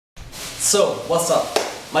So, what's up?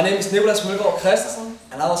 My name is Nicholas.wmv,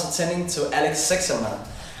 and I was attending to Alex's sex seminar.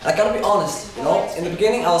 And I gotta be honest, you know, in the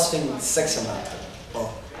beginning I was thinking sex seminar.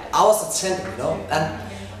 Well, I was attending, you know, and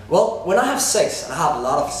well, when I have sex, and I have a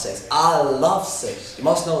lot of sex, I love sex, you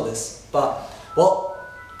must know this, but, well,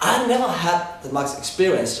 I never had the much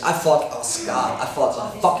experience. I thought I was scarred, I thought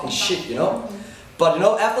I was fucking shit, you know. But, you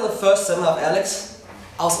know, after the first seminar of Alex,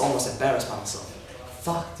 I was almost embarrassed by myself.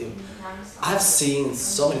 Fuck, dude. I've seen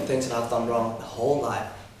so many things that I've done wrong the whole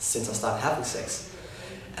life since I started having sex.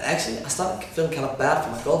 And actually, I started feeling kind of bad for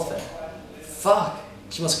my girlfriend. Fuck,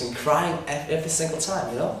 she must have been crying every single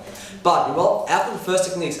time, you know? But, well, after the first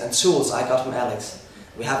techniques and tools I got from Alex,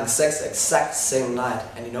 we're having sex the exact same night,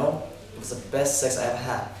 and you know, it was the best sex I ever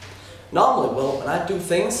had. Normally, well, when I do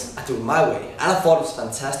things, I do it my way, and I thought it was a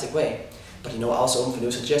fantastic way. But you know, I was open for new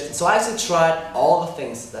suggestions, so I actually tried all the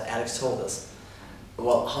things that Alex told us.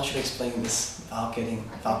 Well, how should I explain this without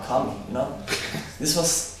coming, you know? This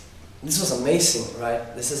was amazing,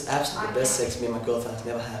 right? This is absolutely the best sex me and my girlfriend have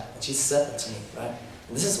never had. And she said that to me, right?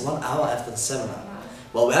 And this is 1 hour after the seminar.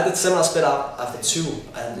 Well, we had the seminar split up after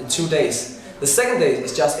in 2 days. The second day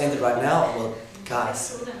is just ended right now. Well,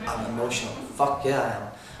 guys, I'm emotional. Fuck yeah, I am.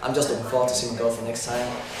 I'm just looking forward to seeing my girlfriend next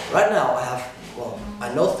time. Right now,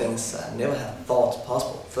 I know things that I never had thought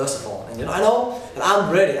possible, first of all. And you know, I know that I'm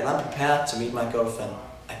ready and I'm prepared to meet my girlfriend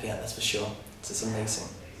again, that's for sure. It's amazing.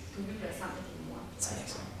 It's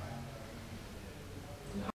amazing.